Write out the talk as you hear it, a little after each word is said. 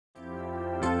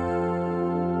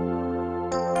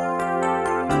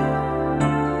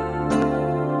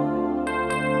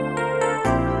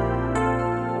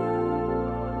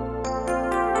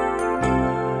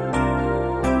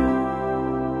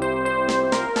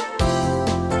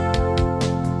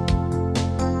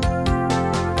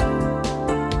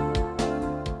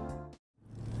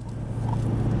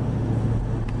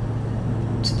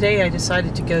Today I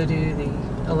decided to go to the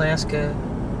Alaska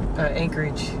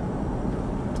Anchorage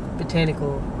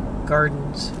Botanical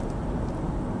Gardens.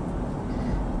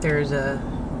 There's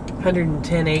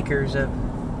 110 acres of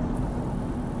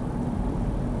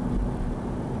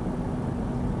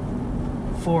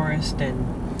forest and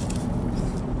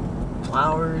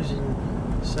flowers,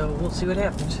 and so we'll see what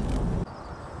happens.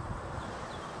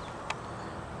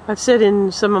 I've said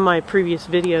in some of my previous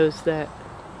videos that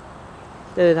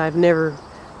I've never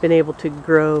been able to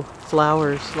grow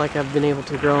flowers like I've been able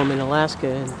to grow them in Alaska,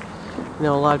 and you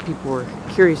know, a lot of people were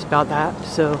curious about that,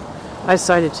 so I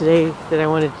decided today that I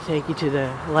wanted to take you to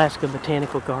the Alaska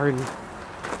Botanical Garden.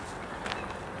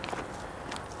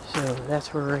 So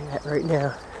that's where we're at right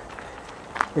now.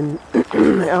 And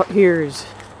out here is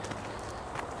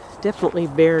definitely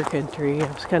bear country.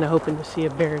 I was kind of hoping to see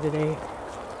a bear today.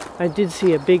 I did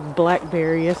see a big black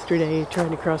bear yesterday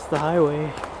trying to cross the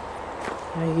highway.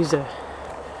 He's a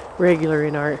regular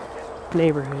in our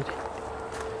neighborhood.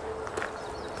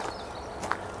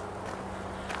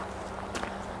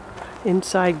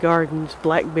 Inside Gardens,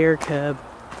 black bear cub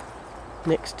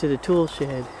next to the tool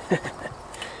shed.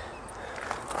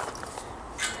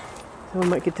 So I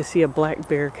might get to see a black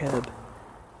bear cub.